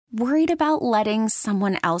Worried about letting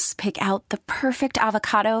someone else pick out the perfect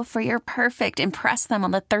avocado for your perfect impress them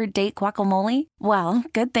on the third date guacamole? Well,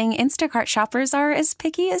 good thing Instacart shoppers are as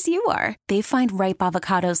picky as you are. They find ripe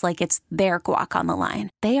avocados like it's their guac on the line.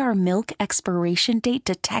 They are milk expiration date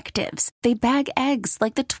detectives. They bag eggs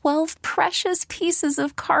like the 12 precious pieces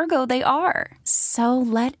of cargo they are. So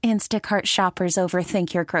let Instacart shoppers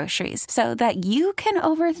overthink your groceries so that you can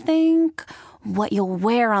overthink what you'll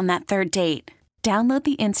wear on that third date. Download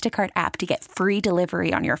the Instacart app to get free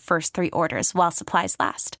delivery on your first 3 orders while supplies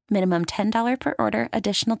last. Minimum $10 per order.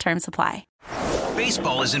 Additional terms apply.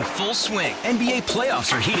 Baseball is in full swing. NBA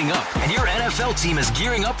playoffs are heating up, and your NFL team is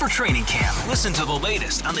gearing up for training camp. Listen to the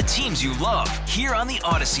latest on the teams you love here on the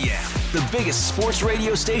Odyssey app. The biggest sports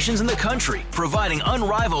radio stations in the country, providing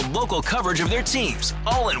unrivaled local coverage of their teams,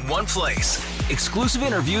 all in one place. Exclusive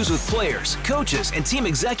interviews with players, coaches, and team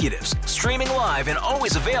executives, streaming live and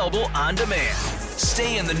always available on demand.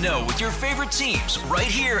 Stay in the know with your favorite teams right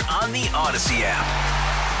here on the Odyssey app.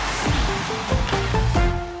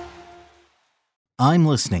 I'm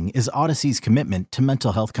Listening is Odyssey's commitment to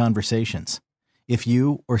mental health conversations. If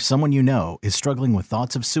you or someone you know is struggling with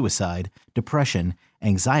thoughts of suicide, depression,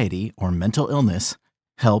 anxiety, or mental illness,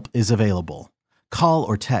 help is available. Call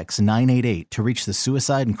or text 988 to reach the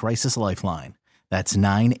Suicide and Crisis Lifeline. That's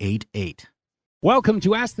 988. Welcome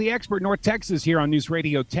to Ask the Expert North Texas here on News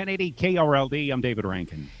Radio 1080 KRLD. I'm David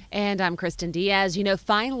Rankin. And I'm Kristen Diaz. You know,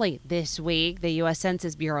 finally this week, the U.S.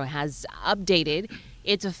 Census Bureau has updated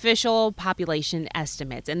its official population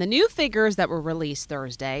estimates. And the new figures that were released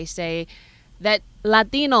Thursday say that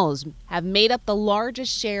Latinos have made up the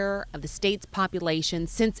largest share of the state's population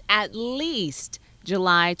since at least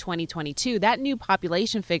July 2022. That new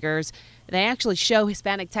population figures, they actually show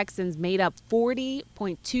Hispanic Texans made up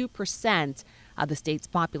 40.2% of the state's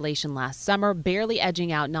population last summer, barely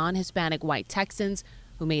edging out non-Hispanic white Texans,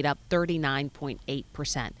 who made up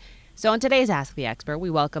 39.8%. So on today's Ask the Expert, we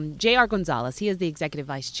welcome J.R. Gonzalez. He is the Executive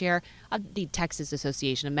Vice Chair of the Texas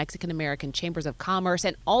Association of Mexican American Chambers of Commerce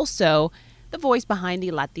and also the voice behind the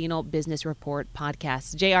Latino Business Report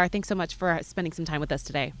podcast. J.R., thanks so much for spending some time with us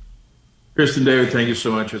today. Kristen, David, thank you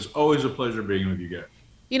so much. It's always a pleasure being with you guys.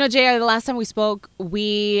 You know, J.R., the last time we spoke,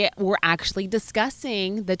 we were actually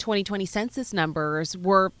discussing the 2020 census numbers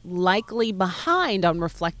were likely behind on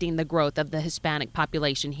reflecting the growth of the Hispanic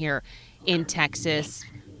population here in Texas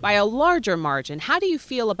by a larger margin. How do you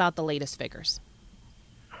feel about the latest figures?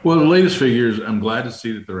 Well, the latest figures, I'm glad to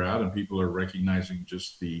see that they're out and people are recognizing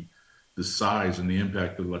just the size and the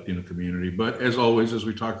impact of the Latino community. But as always, as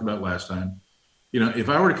we talked about last time, you know, if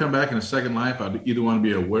I were to come back in a second life, I'd either want to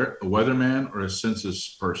be a weatherman or a census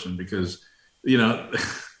person because, you know,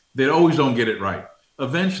 they always don't get it right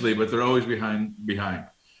eventually, but they're always behind.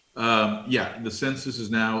 The census is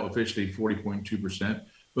now officially 40.2%,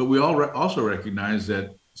 but we all also recognize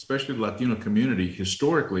that especially the Latino community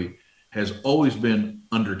historically has always been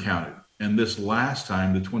undercounted. And this last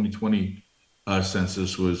time, the 2020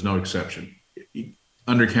 census was no exception,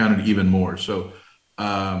 undercounted even more. So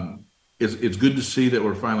it's good to see that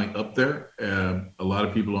we're finally up there. A lot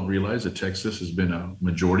of people don't realize that Texas has been a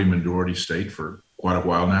majority state for quite a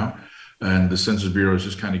while now. And the Census Bureau is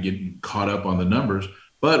just kind of getting caught up on the numbers.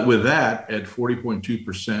 But with that, at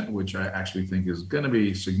 40.2%, which I actually think is going to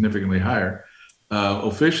be significantly higher,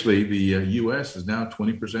 officially, the U.S. is now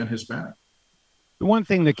 20% Hispanic. The one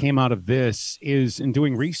thing that came out of this is in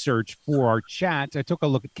doing research for our chat, I took a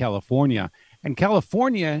look at California. And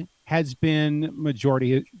California has been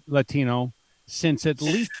majority Latino since at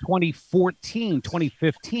least 2014,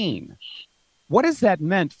 2015. What has that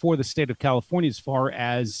meant for the state of California as far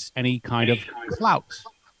as any kind of clout?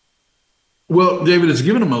 Well, David, it's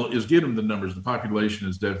given them the numbers. The population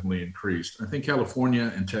has definitely increased. I think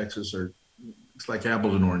California and Texas it's like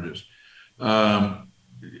apples and oranges.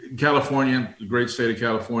 California, the great state of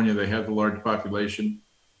California, they have the large population.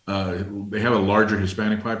 They have a larger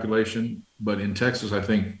Hispanic population. But in Texas, I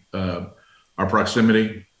think our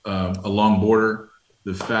proximity, a long border,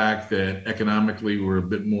 the fact that economically we're a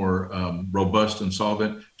bit more robust and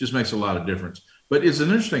solvent just makes a lot of difference. But it's an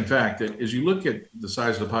interesting fact that as you look at the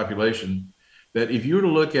size of the population, that if you were to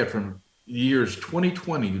look at from years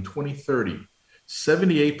 2020 to 2030,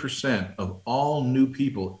 78% of all new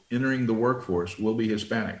people entering the workforce will be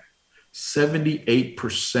Hispanic.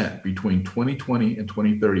 78% between 2020 and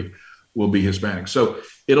 2030 will be Hispanic. So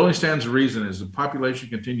it only stands to reason as the population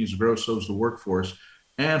continues to grow, so is the workforce.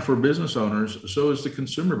 And for business owners, so is the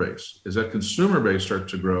consumer base. As that consumer base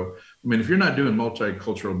starts to grow, I mean, if you're not doing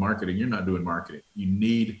multicultural marketing, you're not doing marketing. You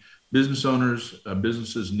need business owners,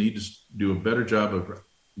 businesses need to do a better job of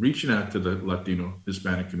reaching out to the Latino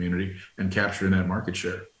Hispanic community and capturing that market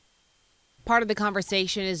share. part of the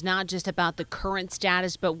conversation is not just about the current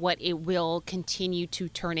status, but what it will continue to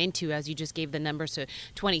turn into, as you just gave the numbers to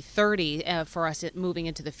 2030 for us moving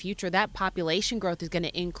into the future. That population growth is going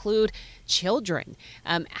to include children.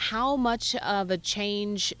 How much of a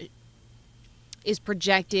change is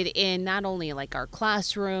projected in not only like our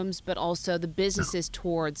classrooms, but also the businesses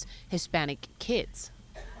towards Hispanic kids?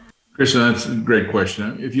 Kristen, that's a great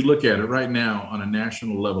question. If you look at it right now on a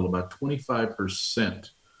national level, about 25%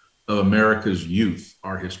 of America's youth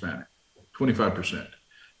are Hispanic, 25%.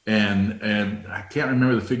 And I can't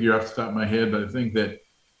remember the figure off the top of my head, but I think that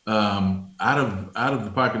out of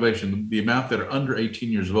the population, the amount that are under 18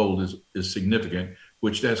 years old is significant,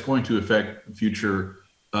 which that's going to affect future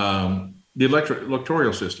the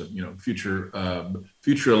electoral system.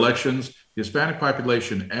 Future elections. The Hispanic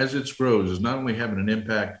population, as it grows, is not only having an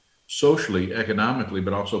impact socially, economically,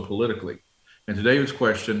 but also politically. And to David's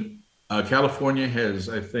question, California has,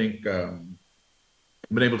 I think, been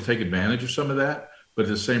able to take advantage of some of that, but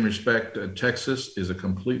in the same respect, Texas is a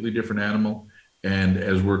completely different animal. And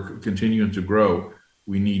as we're continuing to grow,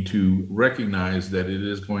 we need to recognize that it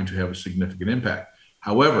is going to have a significant impact.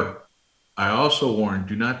 However, I also warn,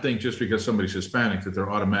 do not think just because somebody's Hispanic that they're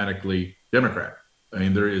automatically Democrat. I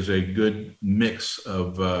mean, there is a good mix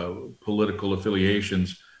of political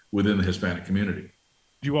affiliations within the Hispanic community.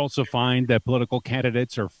 Do you also find that political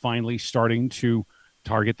candidates are finally starting to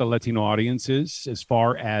target the Latino audiences as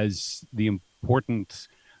far as the important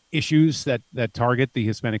issues that target the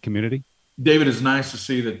Hispanic community? David, it's nice to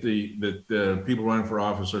see that the people running for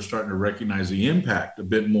office are starting to recognize the impact a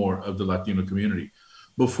bit more of the Latino community.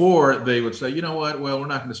 Before, they would say, you know what, well, we're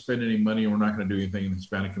not going to spend any money and we're not going to do anything in the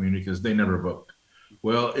Hispanic community because they never vote.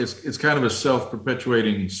 Well, it's kind of a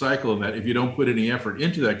self-perpetuating cycle that if you don't put any effort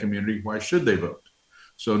into that community, why should they vote?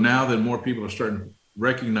 So now that more people are starting to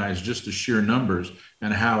recognize just the sheer numbers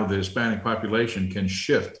and how the Hispanic population can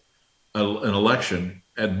shift an election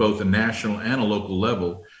at both a national and a local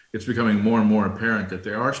level, it's becoming more and more apparent that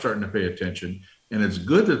they are starting to pay attention. And it's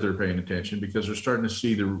good that they're paying attention because they're starting to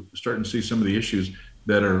see some of the issues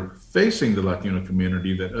that are facing the Latino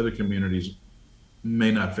community that other communities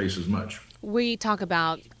may not face as much. We talk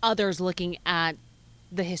about others looking at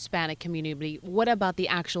the Hispanic community. What about the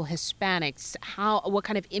actual Hispanics? What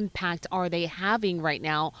kind of impact are they having right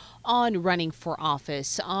now on running for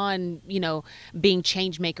office, on, being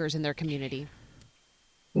change makers in their community?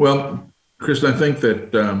 Well, Kristen, I think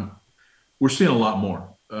that we're seeing a lot more.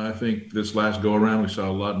 I think this last go around, we saw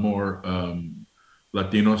a lot more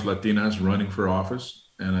Latinos, Latinas running for office.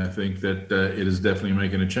 And I think that it is definitely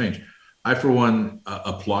making a change. I, for one,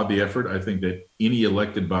 applaud the effort. I think that any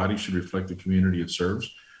elected body should reflect the community it serves.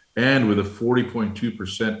 And with a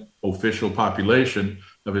 40.2% official population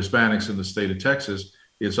of Hispanics in the state of Texas,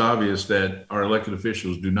 it's obvious that our elected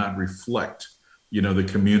officials do not reflect, the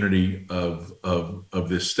community of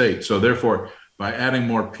this state. So therefore, by adding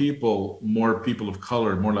more people of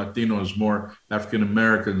color, more Latinos, more African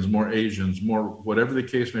Americans, more Asians, more whatever the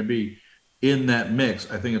case may be, in that mix,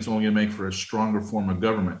 I think it's only going to make for a stronger form of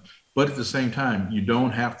government. But at the same time, you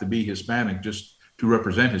don't have to be Hispanic just to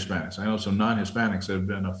represent Hispanics. I know some non-Hispanics have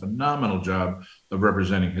done a phenomenal job of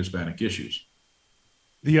representing Hispanic issues.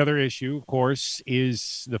 The other issue, of course,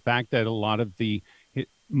 is the fact that a lot of the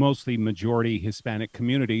mostly majority Hispanic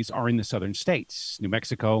communities are in the southern states, New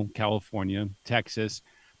Mexico, California, Texas.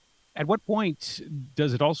 At what point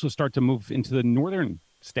does it also start to move into the northern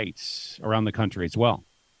states around the country as well?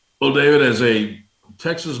 Well, David, as a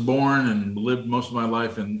Texas born and lived most of my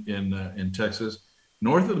life in Texas,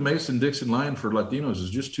 north of the Mason-Dixon line for Latinos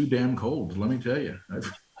is just too damn cold. Let me tell you,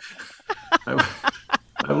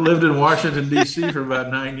 I've lived in Washington, D.C. for about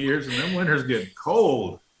 9 years, and them winters get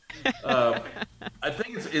cold. I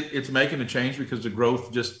think it's making a change because the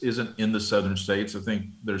growth just isn't in the southern states. I think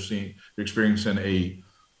they're experiencing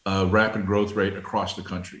a rapid growth rate across the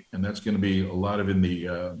country, and that's going to be a lot of in the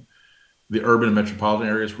urban and metropolitan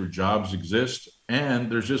areas where jobs exist,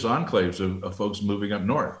 and there's just enclaves of folks moving up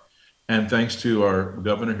north. And thanks to our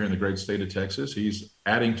governor here in the great state of Texas, he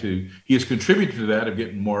has contributed to that of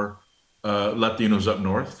getting more Latinos up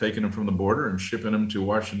north, taking them from the border and shipping them to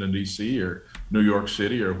Washington, D.C. or New York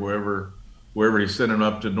City or wherever he's sending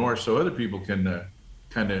them up to north so other people can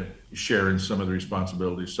kind of share in some of the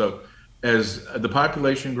responsibilities. So as the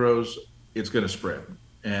population grows, it's going to spread.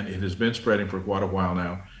 And it has been spreading for quite a while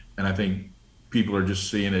now. And I think people are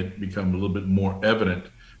just seeing it become a little bit more evident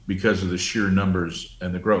because of the sheer numbers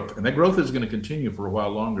and the growth. And that growth is going to continue for a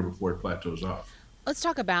while longer before it plateaus off. Let's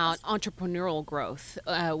talk about entrepreneurial growth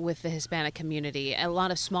with the Hispanic community. A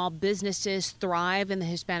lot of small businesses thrive in the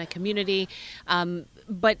Hispanic community.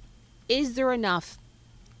 But is there enough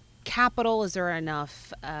capital? Is there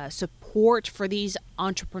enough support for these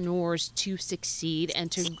entrepreneurs to succeed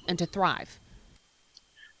and to thrive?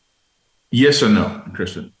 Yes and no,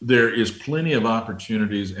 Kristen. There is plenty of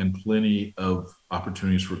opportunities and plenty of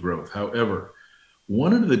opportunities for growth. However,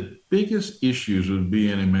 one of the biggest issues with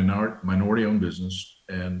being a minority-owned business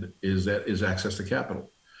is access to capital.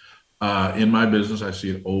 In my business, I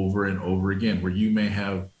see it over and over again, where you may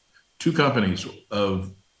have two companies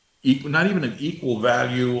of not even an equal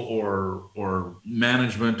value or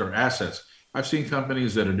management or assets. I've seen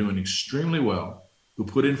companies that are doing extremely well who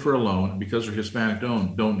put in for a loan because they're Hispanic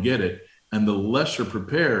don't get it. And the lesser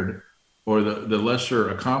prepared or the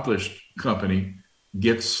lesser accomplished company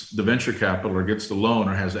gets the venture capital or gets the loan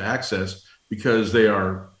or has access because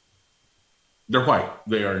they're white.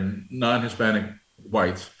 They are non-Hispanic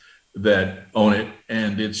whites that own it.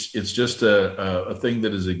 And it's just a thing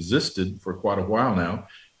that has existed for quite a while now.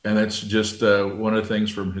 And that's just one of the things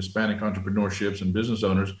from Hispanic entrepreneurships and business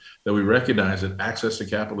owners that we recognize that access to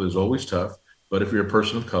capital is always tough. But if you're a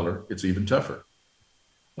person of color, it's even tougher.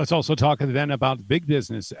 Let's also talk then about big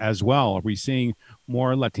business as well. Are we seeing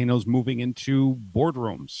more Latinos moving into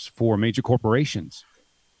boardrooms for major corporations?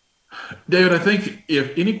 David, I think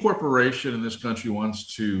if any corporation in this country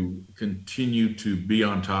wants to continue to be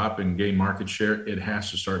on top and gain market share, it has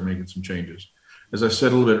to start making some changes. As I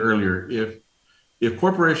said a little bit earlier, if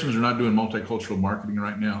corporations are not doing multicultural marketing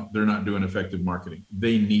right now, they're not doing effective marketing.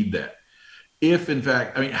 They need that. If in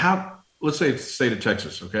fact, let's say it's the state of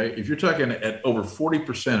Texas, okay? If you're talking at over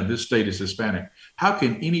 40% of this state is Hispanic, how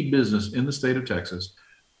can any business in the state of Texas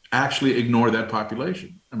actually ignore that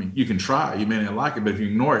population? I mean, you can try, you may not like it, but if you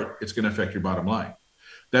ignore it, it's going to affect your bottom line.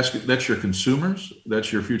 That's your consumers,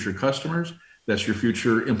 that's your future customers, that's your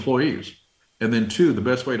future employees. And then two, the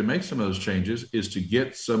best way to make some of those changes is to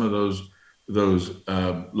get some of those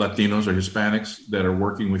Latinos or Hispanics that are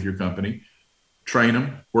working with your company, train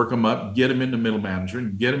them, work them up, get them into middle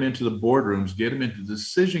management, get them into the boardrooms, get them into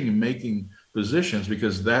decision-making positions,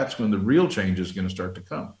 because that's when the real change is going to start to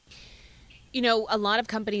come. You know, a lot of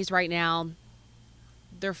companies right now,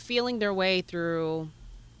 they're feeling their way through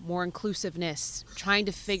more inclusiveness, trying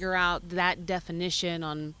to figure out that definition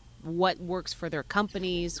on what works for their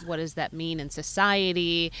companies, what does that mean in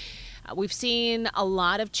society. We've seen a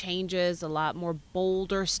lot of changes, a lot more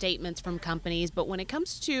bolder statements from companies, but when it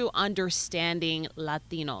comes to understanding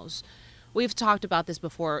Latinos, we've talked about this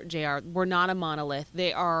before, JR, we're not a monolith.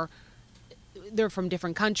 They're from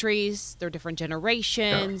different countries, they're different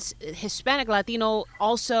generations. Yeah. Hispanic Latino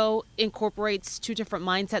also incorporates two different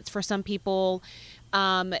mindsets for some people.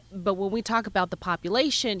 But when we talk about the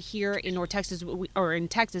population here in North Texas, or in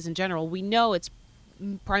Texas in general, we know it's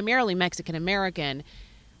primarily Mexican American,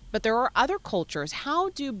 but there are other cultures. How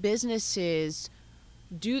do businesses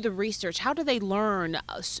do the research? How do they learn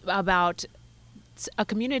about a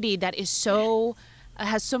community that is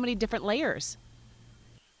has so many different layers?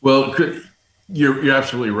 Well, you're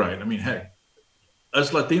absolutely right. I mean, heck,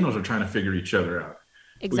 us Latinos are trying to figure each other out.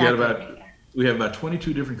 Exactly. We have about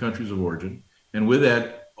 22 different countries of origin. And with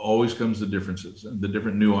that always comes the differences and the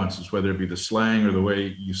different nuances, whether it be the slang or the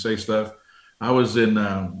way you say stuff. I was in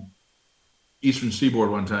Eastern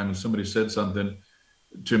Seaboard one time and somebody said something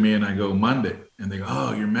to me and I go, Monday. And they go,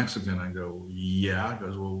 oh, you're Mexican. I go, yeah. I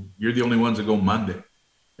goes, well, you're the only ones that go Monday.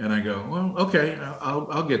 And I go, well, okay,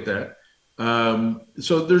 I'll get that.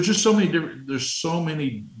 So there's just so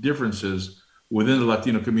many differences within the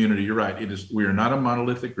Latino community. You're right. We are not a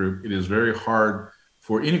monolithic group. It is very hard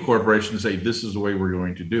for any corporation to say, this is the way we're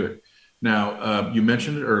going to do it. Now, you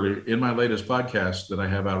mentioned it earlier in my latest podcast that I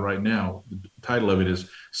have out right now. The title of it is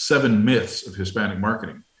 7 Myths of Hispanic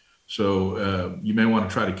Marketing. So you may want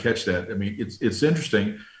to try to catch that. I mean, it's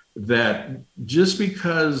interesting that just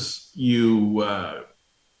because you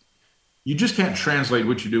just can't translate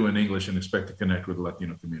what you do in English and expect to connect with the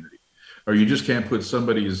Latino community, or you just can't put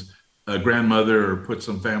somebody's grandmother or put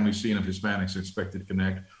some family scene of Hispanics and expect to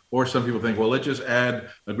connect. Or some people think, well, let's just add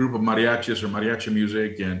a group of mariachis or mariachi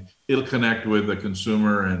music and it'll connect with the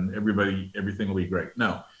consumer and everything will be great.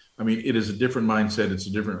 No, I mean, it is a different mindset. It's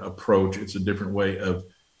a different approach. It's a different way of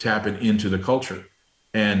tapping into the culture.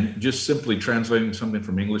 And just simply translating something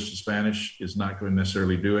from English to Spanish is not going to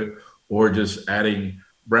necessarily do it. Or just adding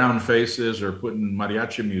brown faces or putting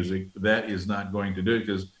mariachi music, that is not going to do it,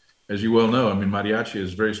 because as you well know, I mean, mariachi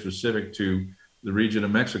is very specific to the region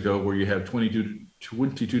of Mexico where you have 22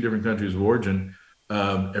 different countries of origin.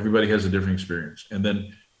 Everybody has a different experience. And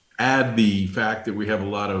then add the fact that we have a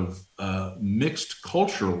lot of mixed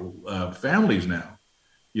cultural families now,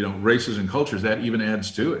 you know, races and cultures, that even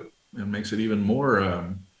adds to it and makes it even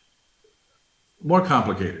more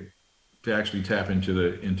complicated. to actually tap into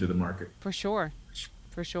the market. For sure.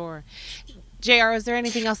 JR, is there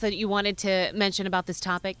anything else that you wanted to mention about this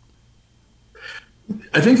topic?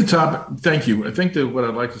 I think thank you. I think that what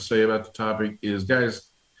I'd like to say about the topic is, guys,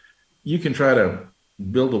 you can try to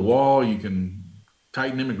build a wall, you can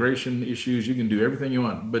tighten immigration issues, you can do everything you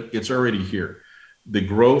want, but it's already here. The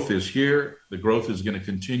growth is here. The growth is going to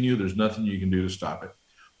continue. There's nothing you can do to stop it.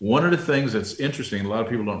 One of the things that's interesting, a lot of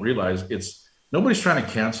people don't realize, nobody's trying to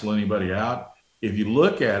cancel anybody out. If you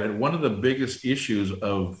look at it, one of the biggest issues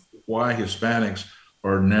of why Hispanics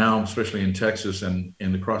are now, especially in Texas and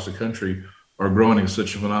across the country, are growing at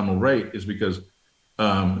such a phenomenal rate is because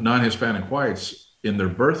non-Hispanic whites in their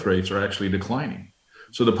birth rates are actually declining.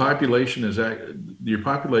 So your population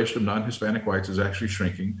of non-Hispanic whites is actually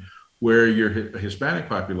shrinking, where your Hispanic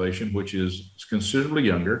population, which is considerably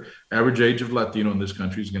younger, average age of Latino in this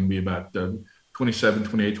country is going to be about 27,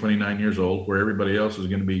 28, 29 years old, where everybody else is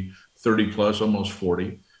going to be 30 plus, almost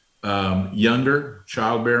 40. Younger,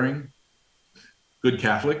 childbearing, good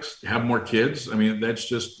Catholics, have more kids. I mean, that's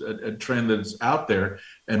just a trend that's out there.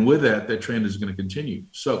 And with that trend is going to continue.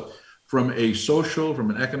 So from a social, from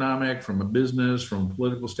an economic, from a business, from a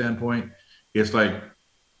political standpoint, it's like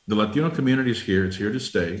the Latino community is here. It's here to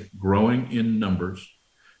stay, growing in numbers,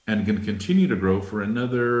 and can continue to grow for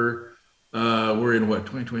another, we're in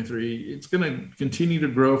 2023? It's going to continue to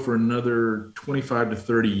grow for another 25 to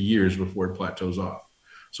 30 years before it plateaus off.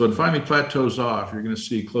 So it finally plateaus off, you're going to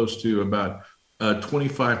see close to about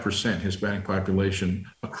 25% Hispanic population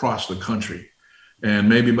across the country. And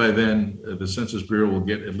maybe by then, the Census Bureau will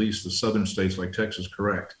get at least the southern states like Texas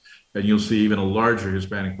correct. And you'll see even a larger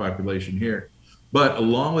Hispanic population here. But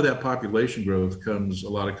along with that population growth comes a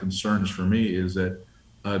lot of concerns for me, is that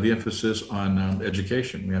the emphasis on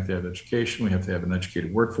education. We have to have education. We have to have an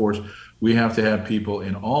educated workforce. We have to have people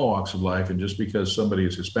in all walks of life. And just because somebody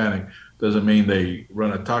is Hispanic doesn't mean they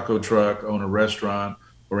run a taco truck, own a restaurant,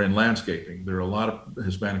 or in landscaping. There are a lot of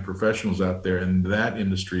Hispanic professionals out there, and that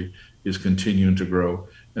industry is continuing to grow.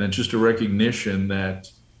 And it's just a recognition that,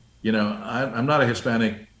 I'm not a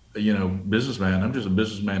Hispanic, businessman. I'm just a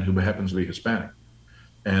businessman who happens to be Hispanic.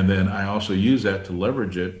 And then I also use that to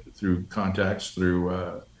leverage it through contacts,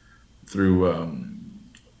 through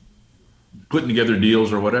putting together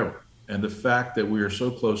deals or whatever. And the fact that we are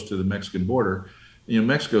so close to the Mexican border,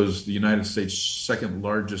 Mexico is the United States' second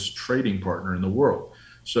largest trading partner in the world.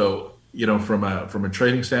 So, from a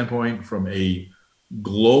trading standpoint, from a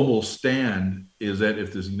global stand, is that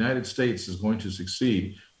if the United States is going to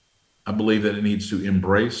succeed, I believe that it needs to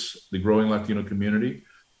embrace the growing Latino community,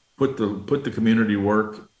 put the community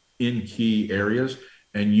work in key areas,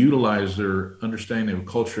 and utilize their understanding of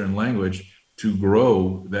culture and language to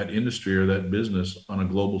grow that industry or that business on a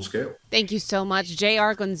global scale. Thank you so much,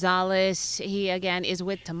 JR Gonzalez. He again is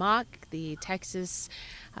with TAMACC, the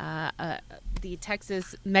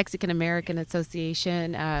Texas Mexican American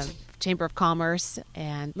Association, Chamber of Commerce,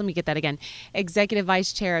 and let me get that again, Executive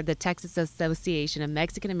Vice Chair of the Texas Association of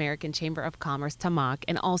Mexican American Chamber of Commerce, TAMACC,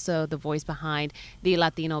 and also the voice behind the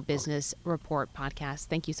Latino Business Report podcast.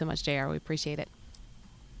 Thank you so much, JR. We appreciate it.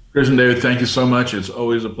 Chris and David, thank you so much. It's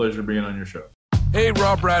always a pleasure being on your show. Hey,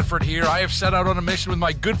 Rob Bradford here. I have set out on a mission with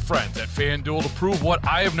my good friends at FanDuel to prove what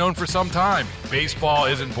I have known for some time. Baseball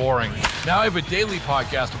isn't boring. Now I have a daily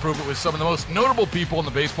podcast to prove it with some of the most notable people in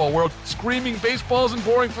the baseball world, screaming baseball isn't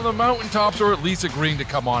boring from the mountaintops, or at least agreeing to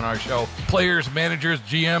come on our show. Players, managers,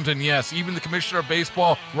 GMs, and yes, even the commissioner of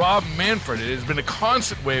baseball, Rob Manfred. It has been a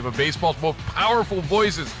constant wave of baseball's most powerful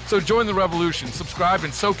voices. So join the revolution. Subscribe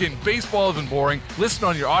and soak in Baseball Isn't Boring. Listen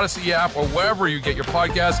on your Odyssey app or wherever you get your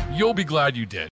podcasts. You'll be glad you did.